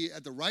we're going to be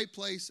at the right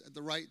place at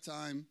the right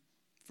time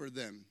for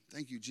them.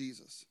 Thank you,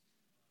 Jesus.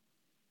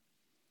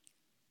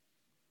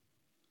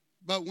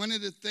 But one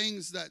of the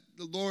things that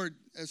the Lord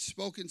has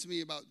spoken to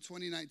me about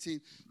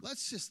 2019,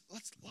 let's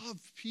love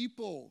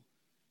people.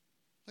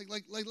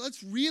 Like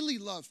let's really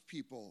love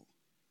people.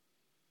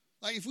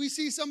 Like if we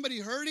see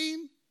somebody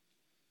hurting,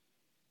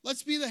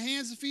 let's be the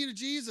hands and feet of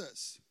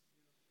Jesus.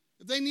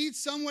 If they need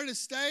somewhere to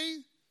stay,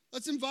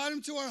 let's invite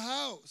them to our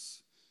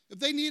house. If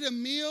they need a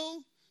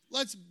meal,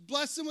 let's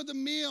bless them with a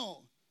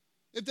meal.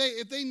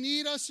 If they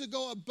need us to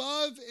go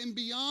above and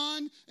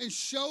beyond and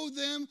show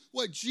them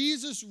what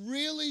Jesus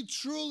really,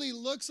 truly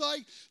looks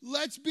like,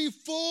 let's be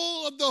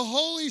full of the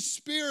Holy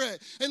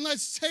Spirit. And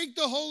let's take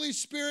the Holy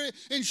Spirit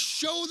and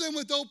show them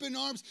with open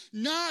arms,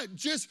 not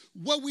just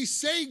what we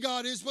say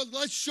God is, but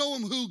let's show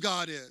them who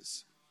God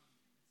is.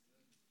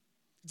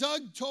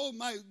 Doug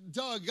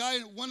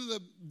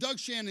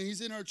Shannon, he's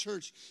in our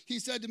church. He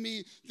said to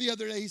me the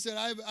other day, he said,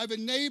 I have a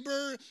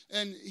neighbor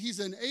and he's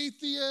an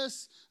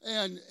atheist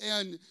and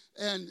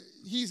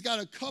he's got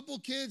a couple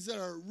kids that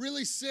are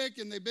really sick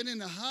and they've been in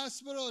the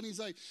hospital. And he's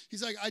like,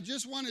 I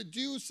just want to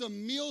do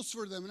some meals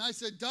for them. And I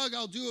said, Doug,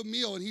 I'll do a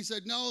meal. And he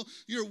said, no,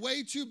 you're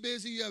way too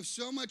busy. You have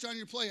so much on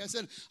your plate. I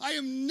said, I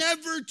am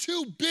never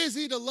too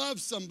busy to love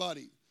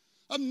somebody.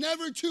 I'm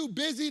never too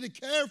busy to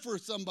care for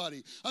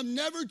somebody. I'm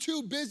never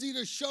too busy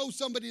to show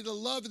somebody the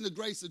love and the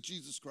grace of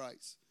Jesus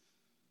Christ.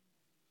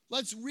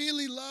 Let's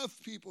really love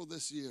people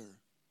this year.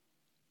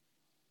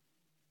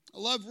 I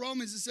love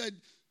Romans. It said,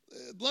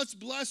 let's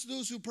bless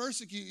those who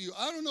persecute you.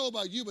 I don't know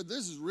about you, but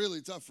this is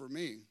really tough for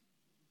me.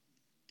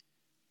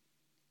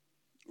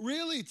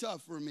 Really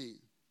tough for me.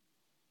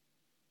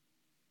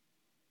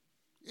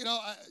 You know,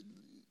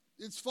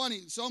 it's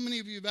funny. So many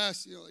of you have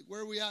asked, like,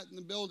 where are we at in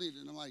the building?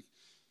 And I'm like,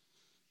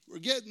 we're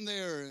getting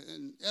there,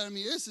 and I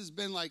mean, this has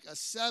been like a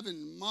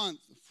 7-month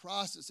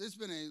process. It's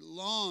been a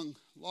long,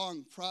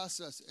 long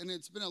process, and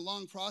it's been a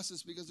long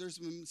process because there's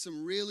been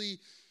some really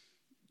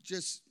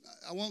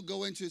I won't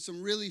go into it,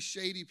 some really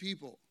shady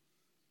people.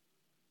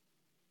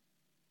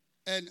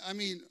 And I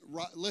mean,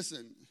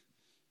 listen,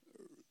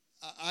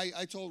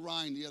 I told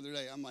Ryan the other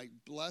day, I'm like,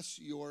 bless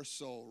your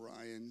soul,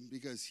 Ryan,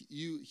 because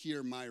you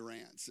hear my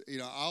rants.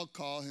 I'll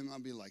call him, I'll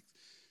be like,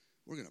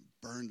 we're going to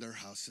burn their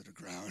house to the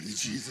ground in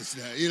Jesus'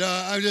 name.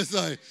 I'm just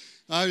like,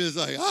 I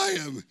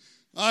am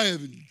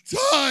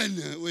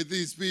done with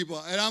these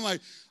people. And I'm like,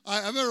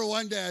 I remember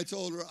one day I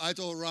told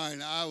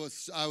Ryan, I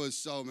was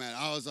so mad.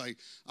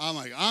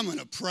 I'm going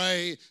to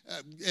pray.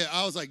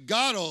 I was like,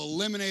 God will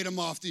eliminate them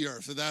off the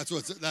earth. So that's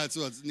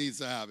what needs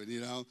to happen,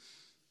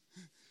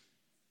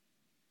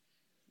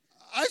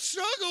 I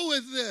struggle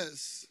with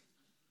this.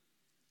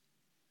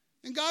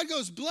 And God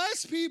goes,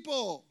 bless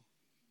people.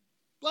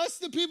 Bless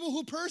the people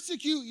who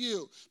persecute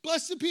you.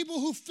 Bless the people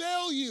who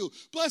fail you.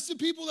 Bless the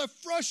people that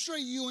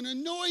frustrate you and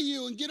annoy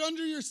you and get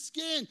under your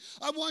skin.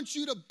 I want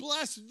you to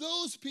bless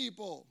those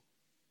people.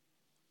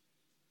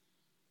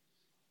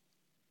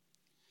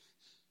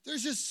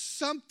 There's just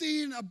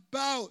something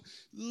about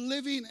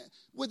living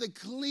with a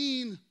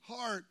clean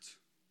heart.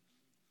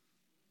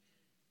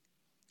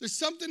 There's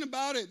something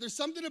about it. There's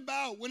something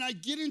about when I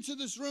get into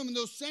this room and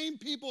those same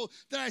people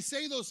that I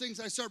say those things,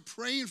 I start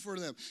praying for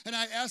them. And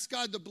I ask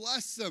God to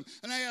bless them.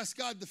 And I ask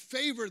God to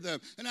favor them.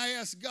 And I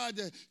ask God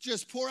to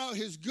just pour out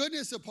his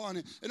goodness upon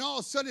it. And all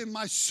of a sudden,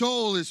 my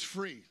soul is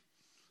free.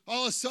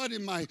 All of a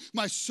sudden, my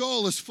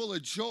soul is full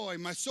of joy.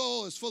 My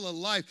soul is full of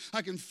life.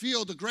 I can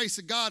feel the grace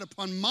of God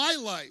upon my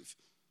life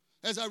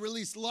as I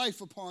release life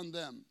upon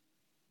them.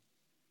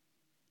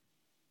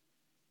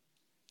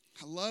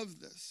 I love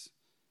this.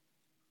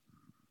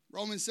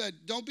 Romans said,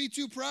 don't be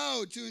too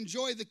proud to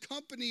enjoy the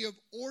company of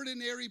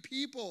ordinary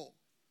people.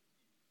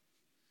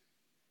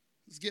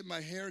 I was getting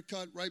my hair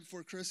cut right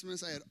before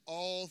Christmas. I had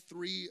all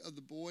 3 of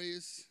the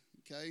boys,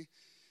 okay?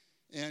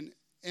 And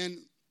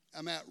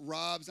I'm at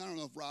Rob's. I don't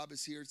know if Rob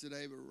is here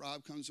today, but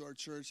Rob comes to our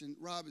church, and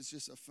Rob is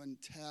just a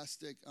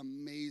fantastic,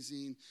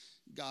 amazing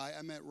guy.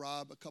 I met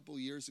Rob a couple of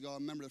years ago. I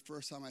remember the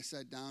first time I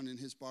sat down in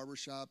his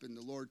barbershop, and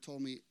the Lord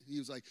told me, he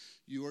was like,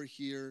 you are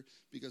here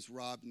because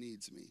Rob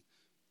needs me.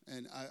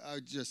 And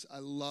I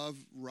love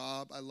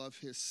Rob. I love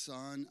his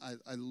son.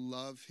 I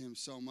love him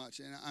so much.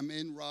 And I'm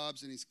in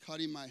Rob's, and he's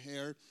cutting my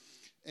hair.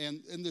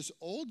 And this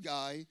old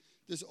guy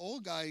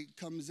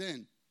comes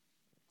in,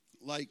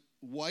 like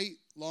white,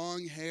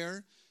 long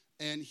hair,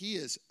 and he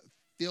is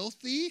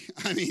filthy.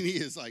 I mean, he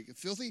is like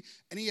filthy,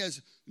 and he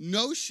has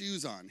no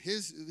shoes on.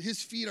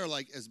 His feet are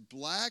like as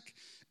black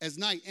as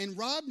night. And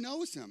Rob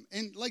knows him.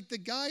 And like the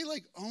guy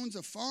like owns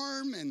a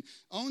farm and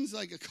owns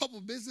like a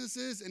couple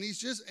businesses, and he's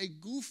just a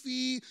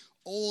goofy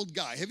old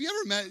guy. Have you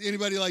ever met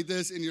anybody like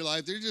this in your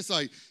life? They're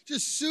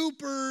just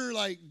super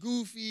like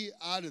goofy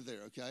out of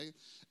there, okay?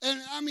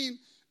 And I mean,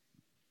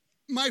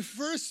 my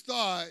first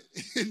thought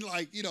in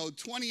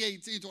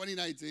 2018,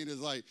 2019 is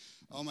like,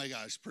 oh my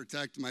gosh,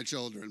 protect my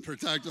children. You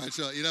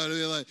know what I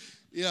mean? Like,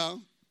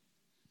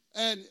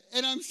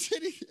 And I'm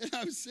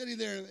sitting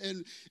there,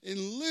 and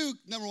Luke,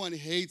 number one,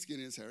 hates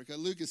getting his haircut.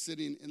 Luke is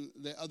sitting in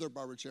the other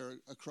barber chair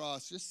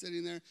across, just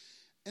sitting there.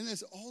 And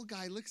this old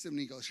guy looks at him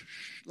and he goes,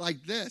 shh,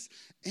 like this.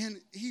 And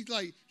he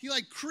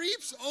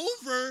creeps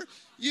over,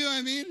 you know what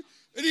I mean?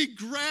 And he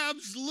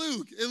grabs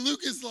Luke. And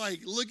Luke is like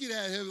looking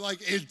at him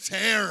like in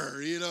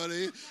terror, you know what I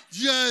mean?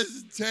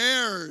 Just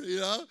terror, you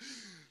know?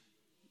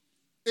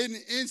 And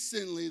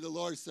instantly the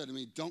Lord said to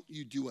me, don't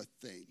you do a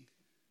thing.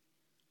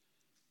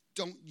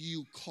 Don't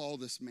you call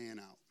this man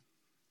out.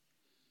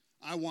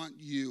 I want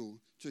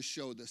you to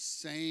show the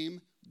same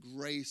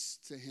grace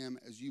to him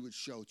as you would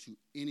show to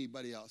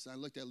anybody else. And I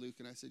looked at Luke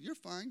and I said, you're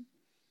fine.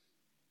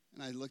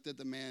 And I looked at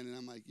the man, and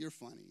I'm like, you're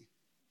funny.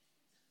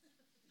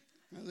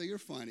 I was like, you're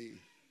funny.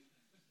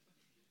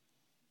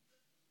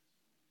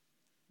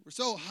 We're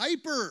so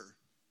hyper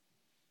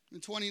in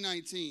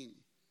 2019.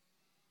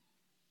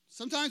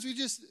 Sometimes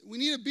we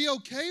need to be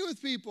okay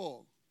with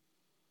people.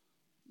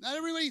 Not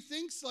everybody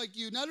thinks like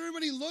you. Not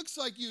everybody looks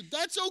like you.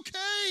 That's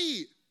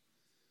okay.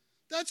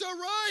 That's all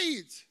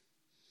right.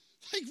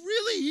 Like,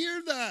 really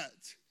hear that.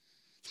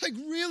 Like,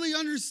 really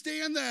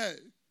understand that.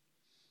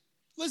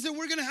 Listen,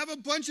 we're going to have a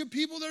bunch of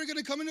people that are going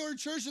to come into our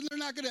church, and they're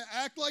not going to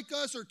act like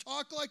us or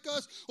talk like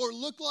us or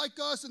look like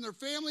us, and their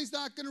family's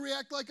not going to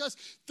react like us.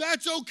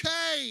 That's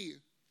okay.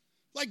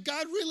 Like,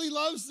 God really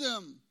loves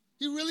them.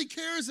 He really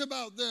cares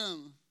about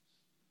them.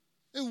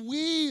 And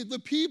we, the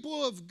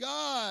people of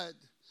God,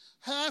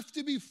 have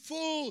to be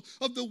full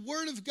of the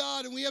Word of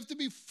God, and we have to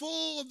be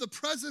full of the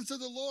presence of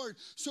the Lord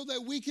so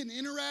that we can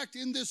interact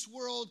in this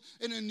world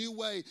in a new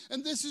way.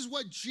 And this is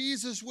what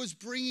Jesus was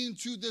bringing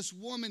to this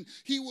woman.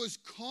 He was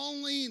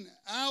calling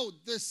out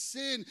the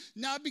sin,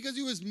 not because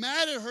he was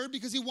mad at her,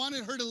 because he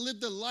wanted her to live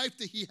the life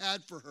that he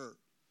had for her.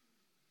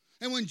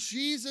 And when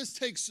Jesus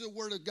takes the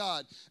Word of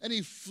God and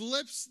he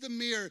flips the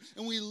mirror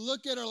and we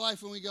look at our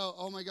life and we go,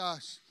 oh my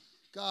gosh,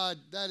 God,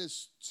 that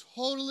is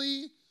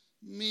totally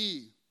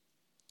me.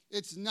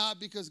 It's not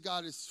because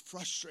God is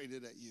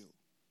frustrated at you.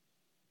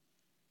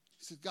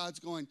 He said, God's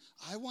going,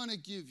 I want to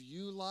give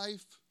you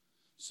life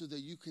so that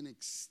you can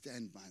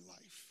extend my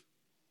life.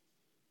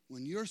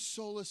 When your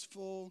soul is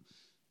full,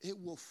 it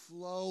will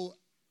flow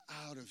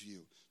out of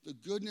you. The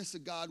goodness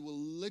of God will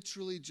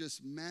literally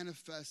just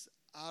manifest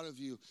out of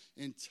you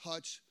and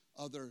touch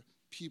other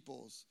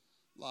people's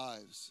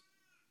lives.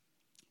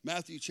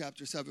 Matthew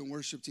chapter 7,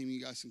 worship team,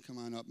 you guys can come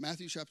on up.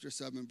 Matthew chapter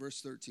 7,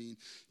 verse 13,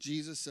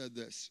 Jesus said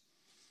this.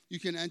 You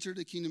can enter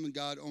the kingdom of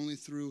God only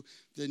through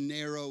the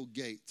narrow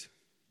gate.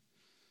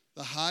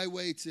 The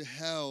highway to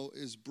hell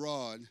is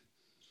broad,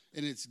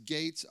 and its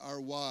gates are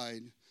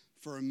wide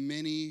for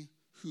many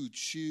who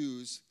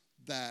choose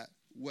that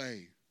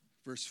way.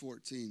 Verse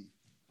 14.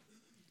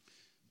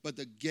 But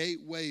the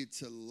gateway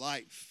to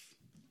life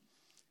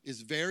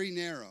is very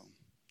narrow,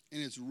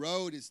 and its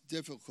road is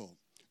difficult,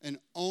 and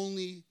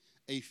only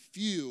a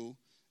few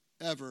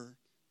ever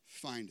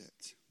find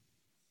it.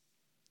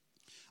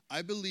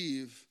 I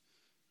believe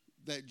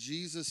that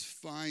Jesus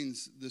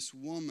finds this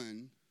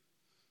woman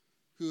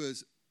who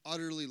is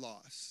utterly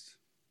lost.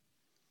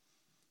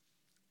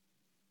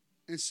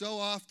 And so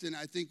often,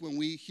 I think when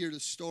we hear the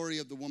story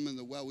of the woman in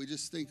the well, we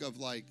just think of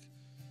like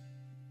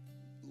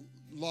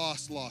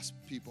lost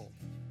people.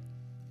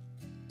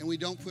 And we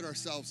don't put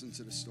ourselves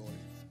into the story.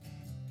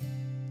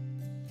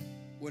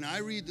 When I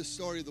read the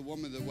story of the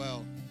woman in the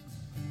well,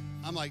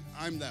 I'm like,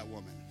 I'm that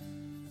woman.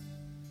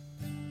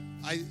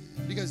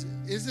 Because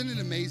isn't it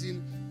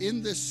amazing?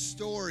 In this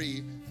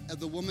story of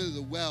the woman of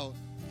the well,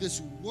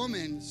 this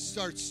woman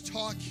starts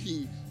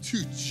talking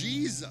to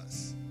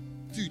Jesus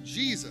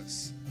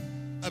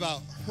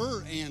about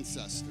her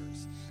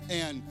ancestors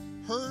and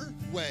her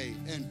way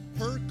and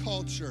her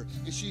culture.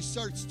 And she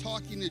starts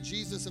talking to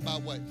Jesus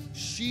about what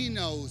she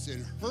knows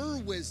and her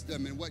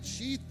wisdom and what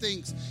she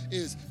thinks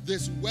is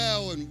this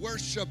well and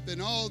worship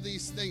and all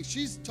these things.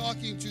 She's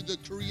talking to the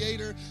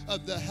creator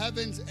of the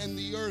heavens and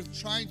the earth,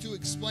 trying to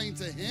explain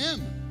to him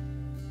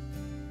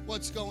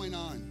what's going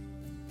on.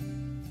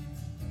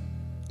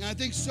 And I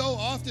think so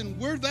often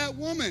we're that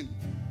woman.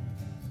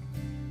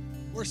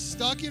 We're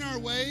stuck in our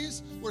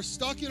ways. We're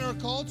stuck in our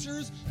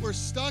cultures. We're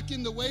stuck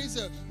in the ways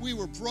that we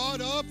were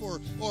brought up,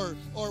 or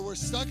we're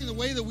stuck in the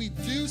way that we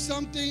do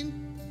something.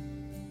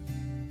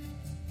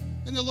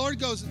 And the Lord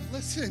goes,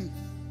 listen,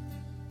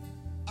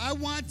 I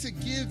want to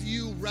give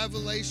you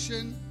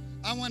revelation.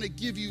 I want to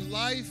give you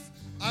life.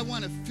 I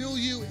want to fill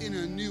you in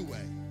a new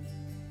way.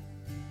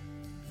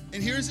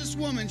 And here's this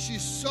woman.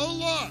 She's so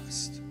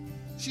lost.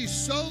 She's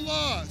so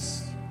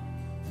lost.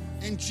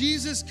 And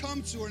Jesus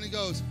comes to her and he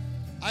goes,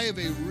 I have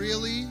a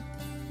really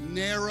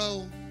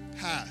narrow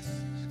path.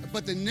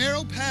 But the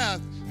narrow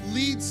path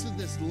leads to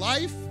this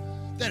life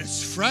that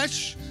is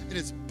fresh and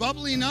it's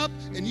bubbling up,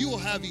 and you will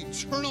have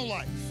eternal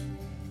life.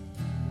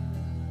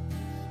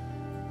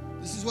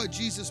 This is what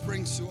Jesus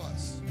brings to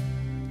us.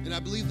 And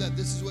I believe that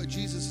this is what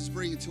Jesus is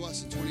bringing to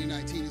us in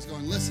 2019. He's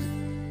going,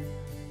 listen,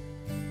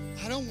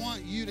 I don't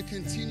want you to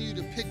continue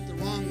to pick the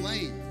wrong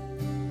lane.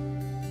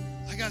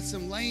 I got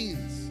some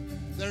lanes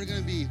that are going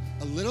to be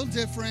a little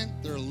different.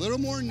 They're a little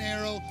more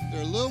narrow.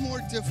 They're a little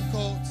more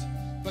difficult,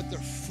 but they're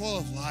full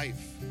of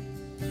life.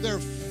 They're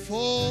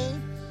full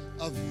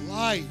of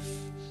life.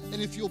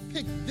 And if you'll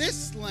pick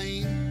this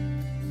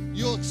lane,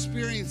 you'll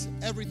experience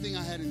everything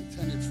I had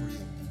intended for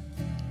you.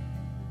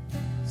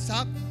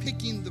 Stop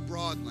picking the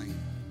broad lane,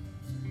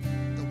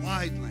 the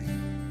wide lane.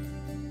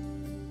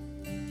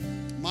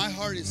 My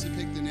heart is to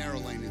pick the narrow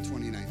lane in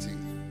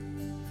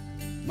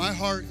 2019. My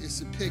heart is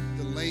to pick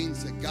the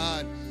lanes that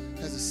God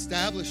has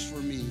established for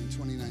me in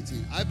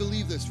 2019. I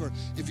believe this for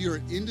if you're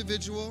an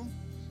individual,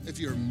 if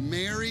you're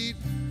married,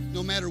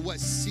 no matter what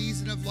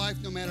season of life,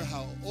 no matter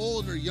how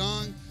old or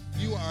young,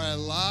 You are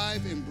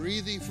alive and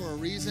breathing for a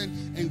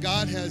reason, and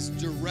God has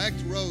direct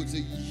roads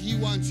that he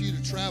wants you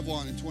to travel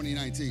on in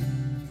 2019.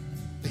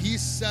 That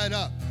he's set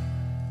up.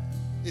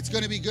 It's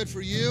going to be good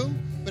for you,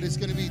 but it's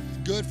going to be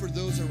good for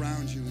those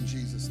around you in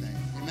Jesus' name.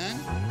 Amen?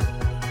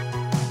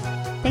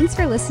 Thanks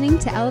for listening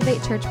to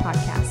Elevate Church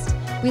Podcast.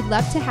 We'd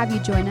love to have you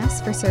join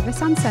us for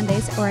service on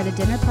Sundays or at a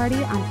dinner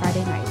party on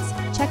Friday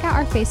nights. Check out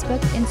our Facebook,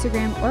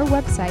 Instagram, or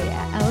website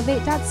at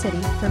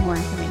elevate.city for more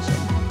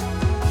information.